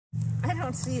I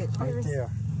don't see it. Right there.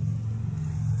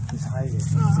 He's hiding. He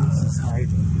thinks he's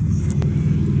hiding.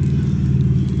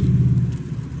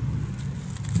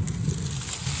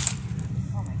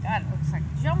 Oh my God, it looks like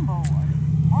jumbo one.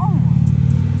 Long one.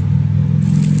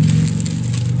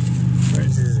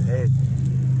 Where's his head?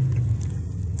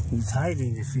 He's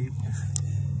hiding. If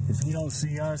he don't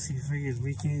see us, he figures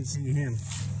we can't see him.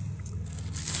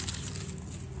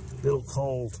 A little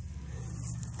cold.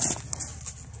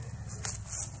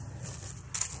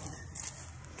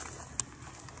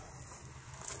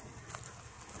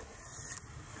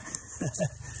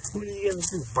 What are you gonna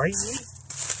do? Bite me?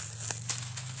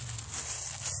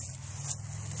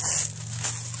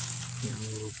 You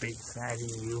little big fatty,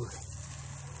 you.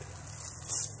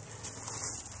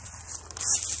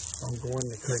 I'm going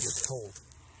because it's cold.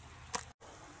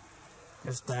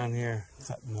 Just down here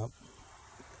cutting up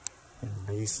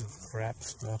invasive crap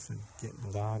stuff and getting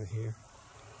it out of here.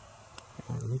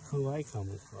 And look who I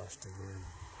come across again.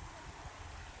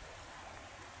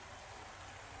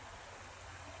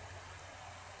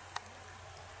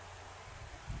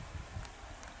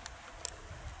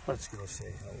 Let's go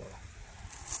say hello.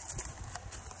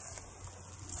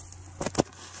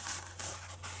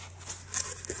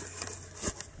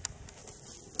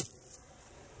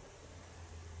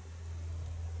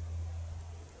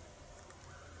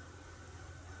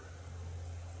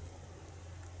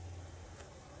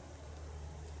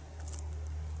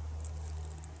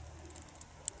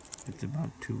 It's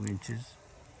about 2 inches.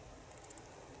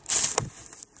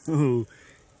 Oh,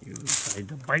 you tried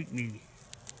to bite me.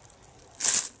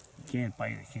 You can't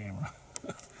bite a camera.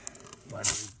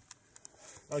 But,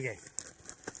 okay,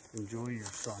 enjoy your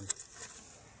sun.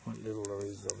 What little there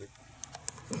is of it.